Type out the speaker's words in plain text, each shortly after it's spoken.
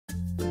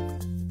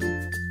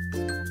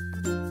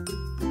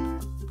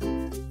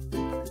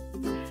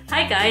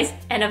Hi guys,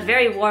 and a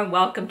very warm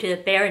welcome to the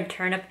Bear and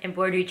Turnip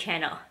Embroidery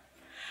channel.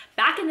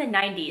 Back in the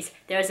 90s,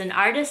 there was an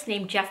artist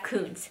named Jeff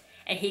Koons,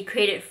 and he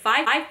created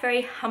five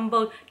very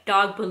humble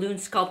dog balloon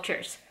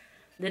sculptures.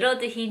 Little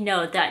did he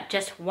know that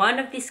just one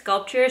of these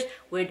sculptures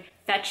would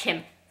fetch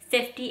him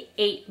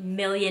 $58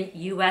 million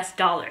US.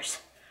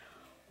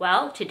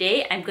 Well,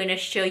 today I'm going to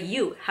show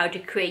you how to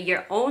create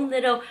your own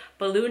little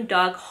balloon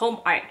dog home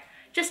art,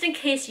 just in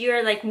case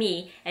you're like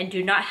me and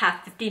do not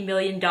have $50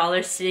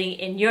 million sitting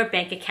in your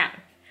bank account.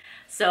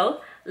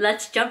 So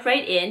let's jump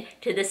right in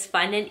to this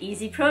fun and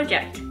easy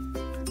project.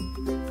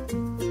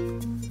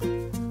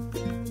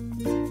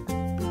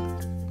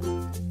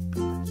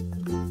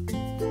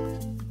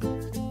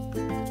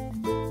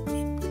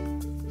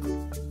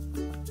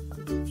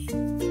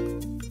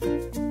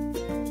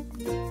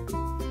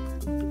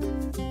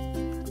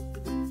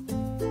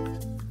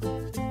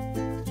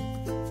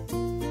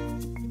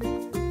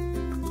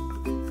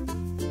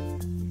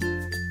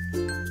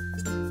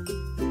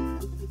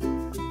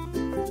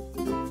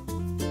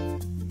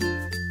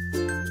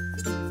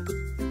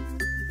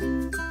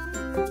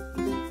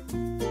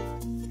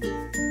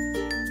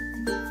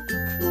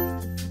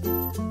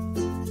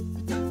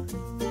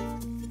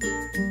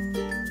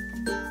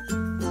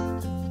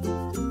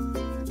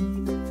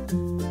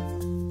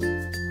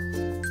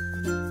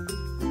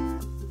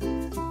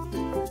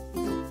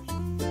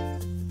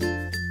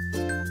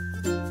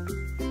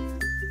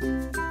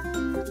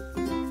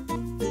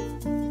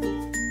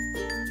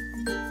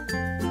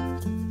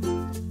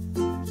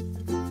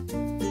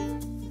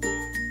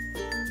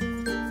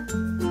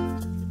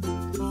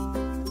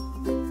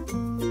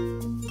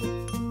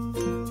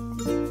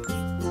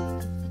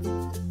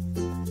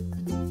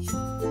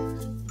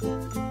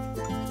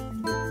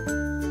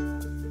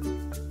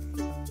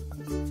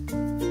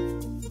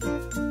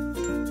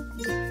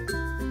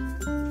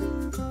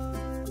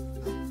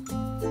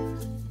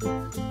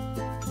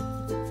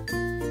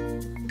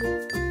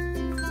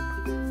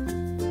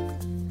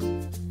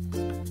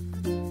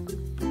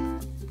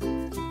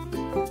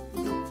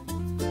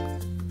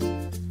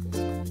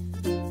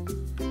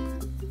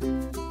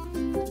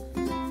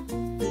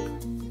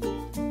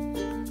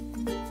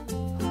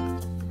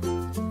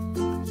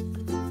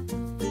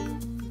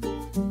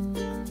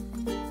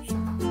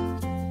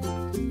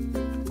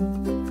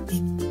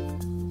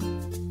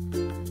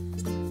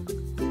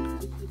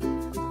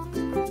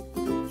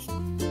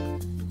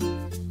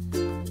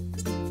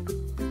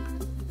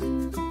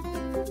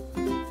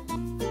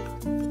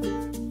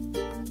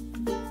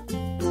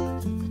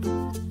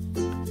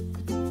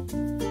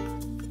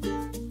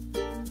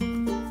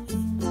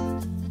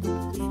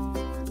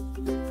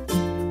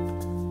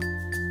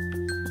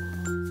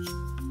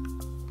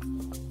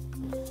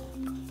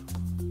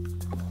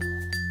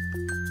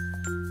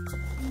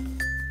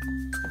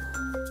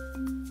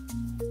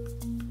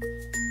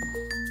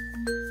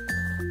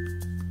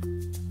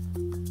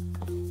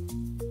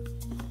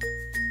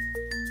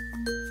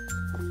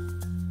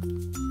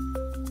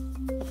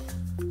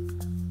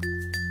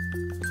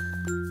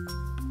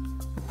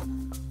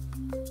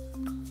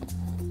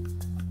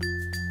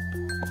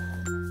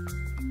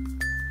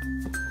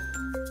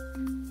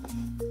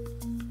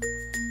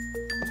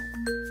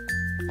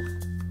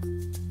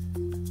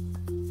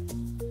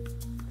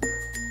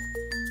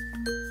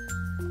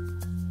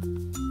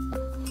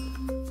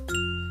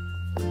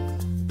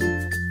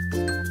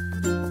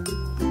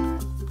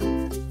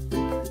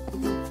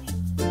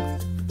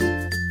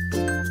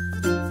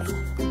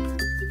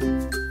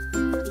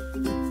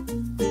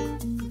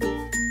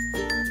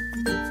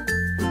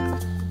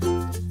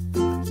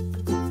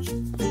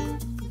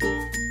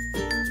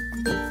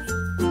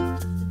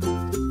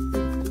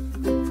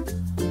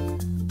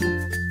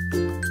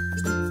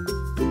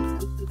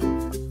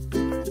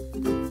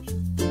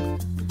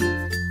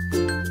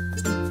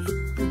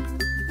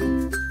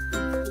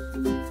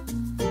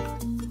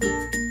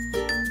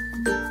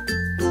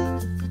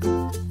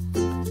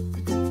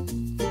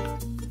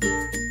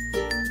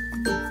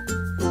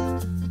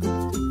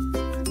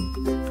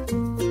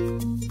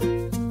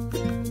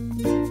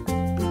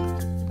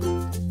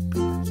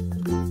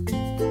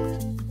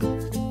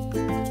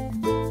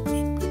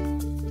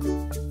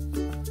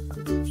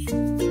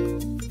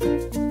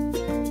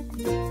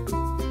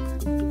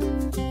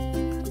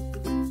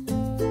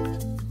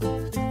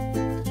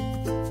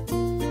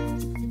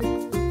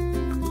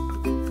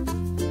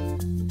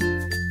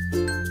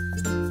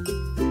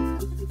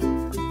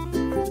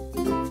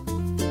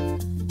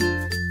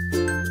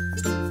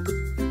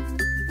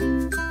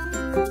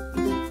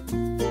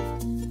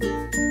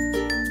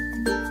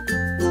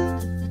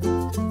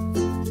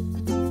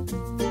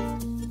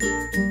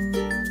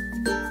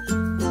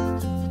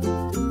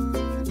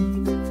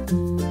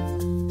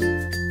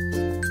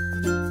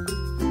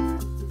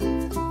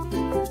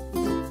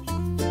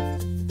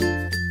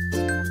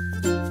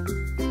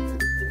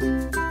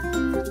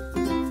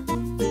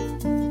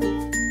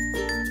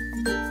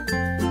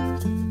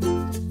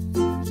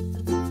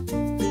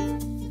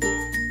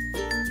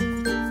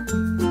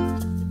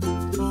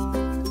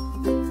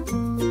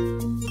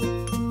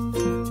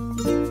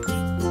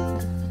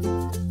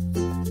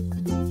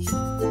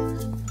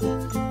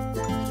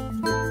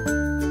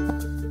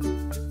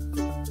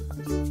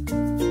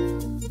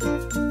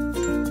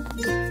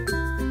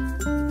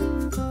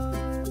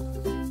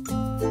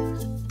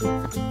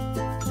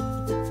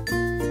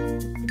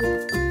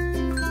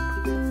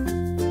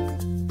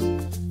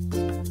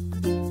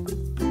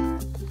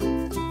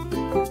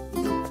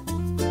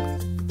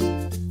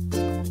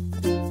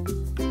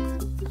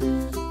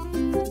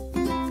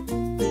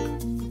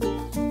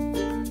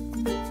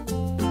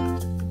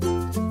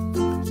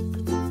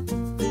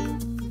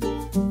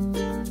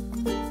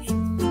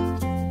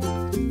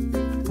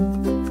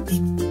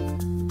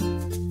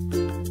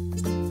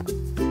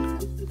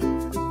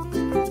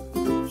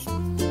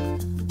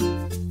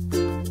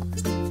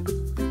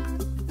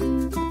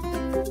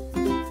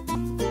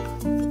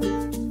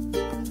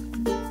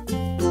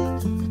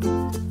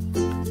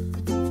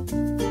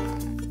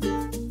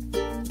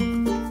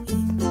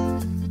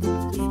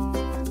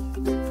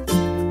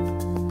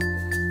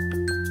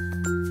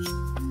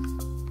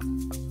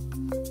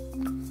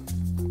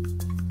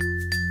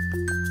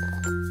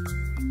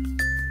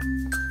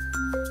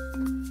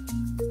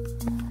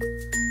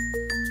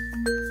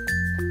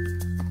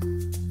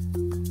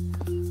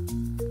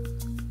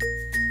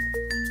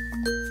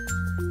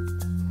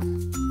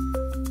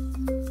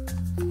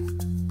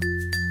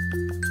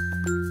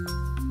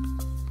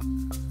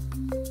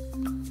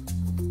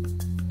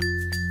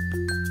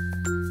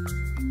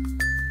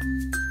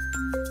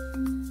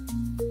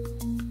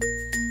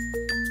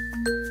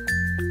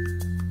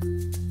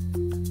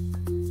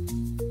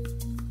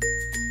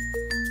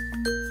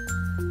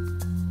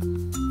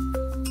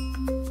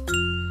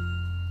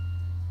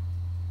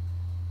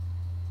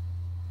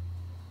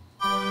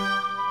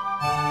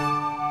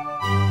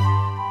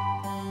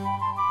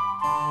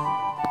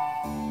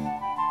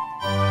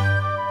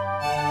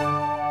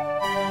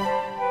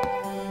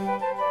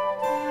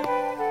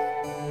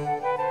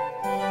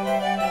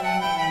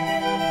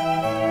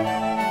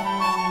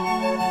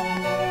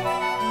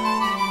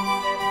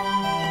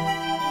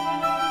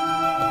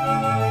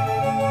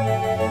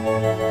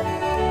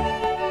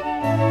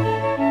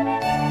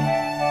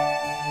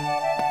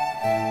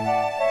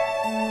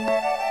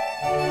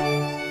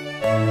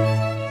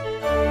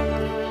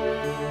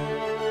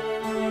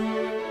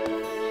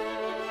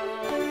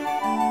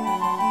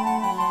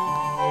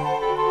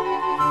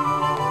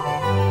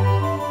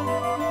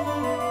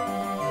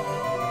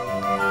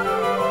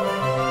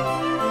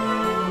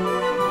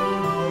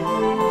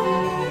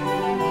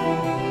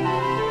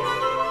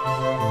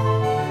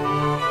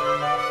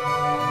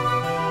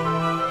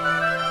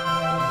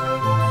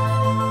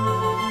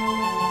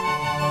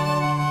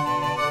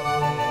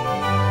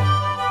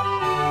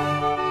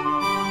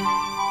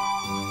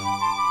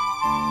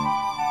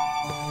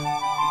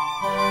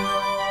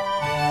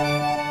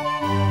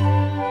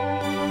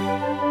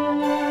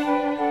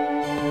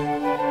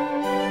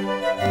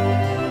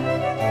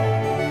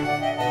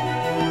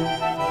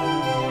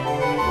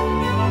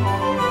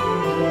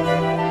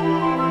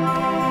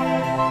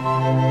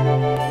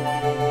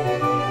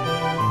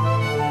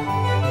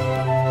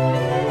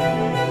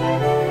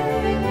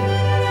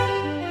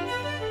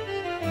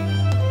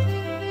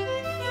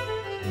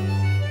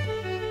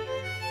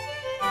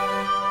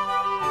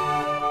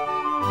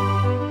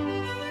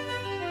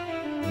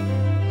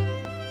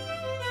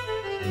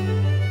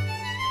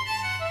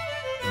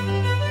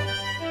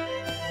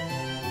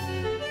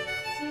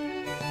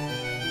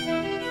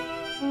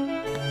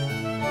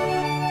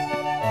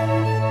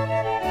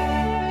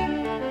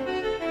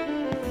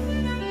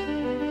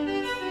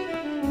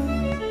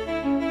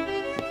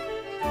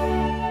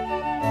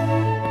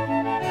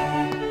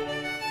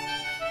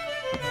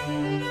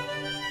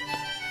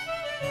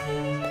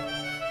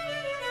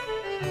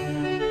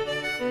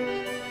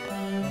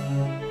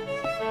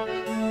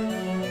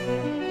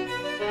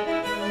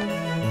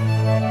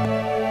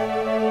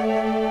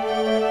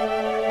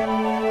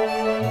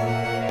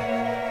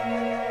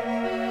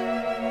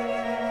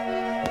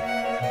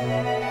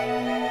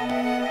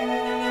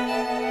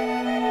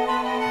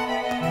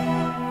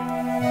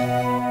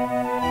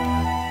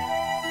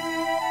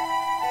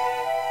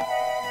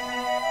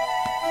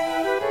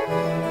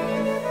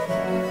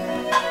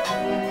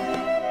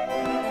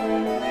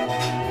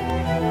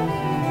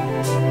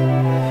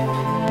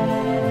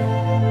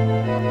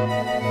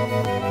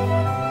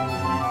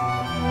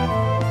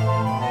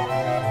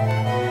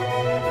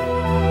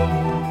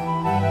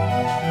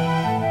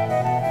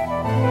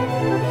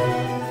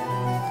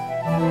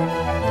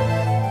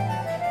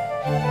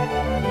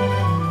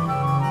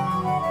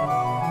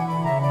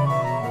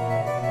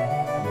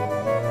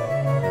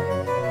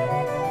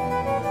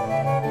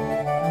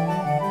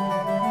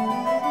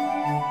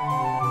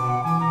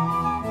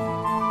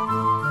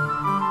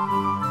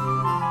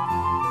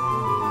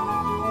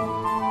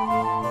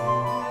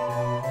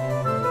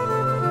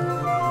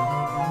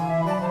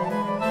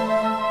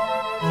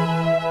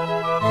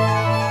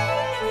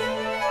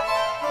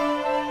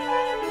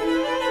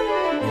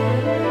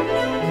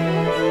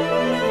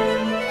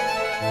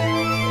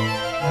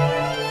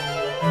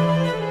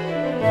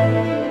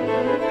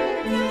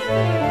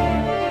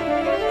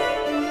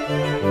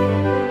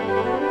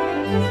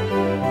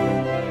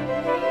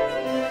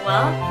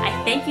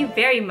 you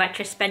very much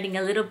for spending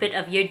a little bit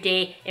of your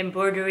day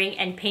embroidering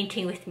and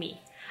painting with me.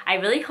 I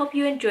really hope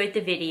you enjoyed the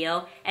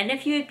video, and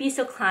if you would be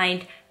so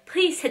kind,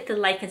 please hit the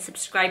like and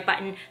subscribe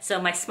button so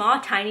my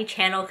small tiny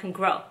channel can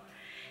grow.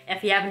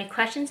 If you have any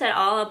questions at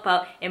all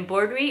about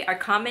embroidery or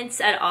comments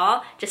at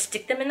all, just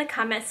stick them in the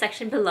comment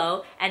section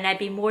below and I'd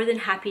be more than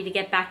happy to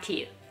get back to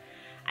you.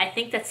 I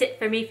think that's it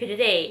for me for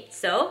today,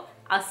 so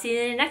I'll see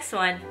you in the next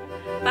one.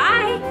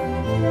 Bye!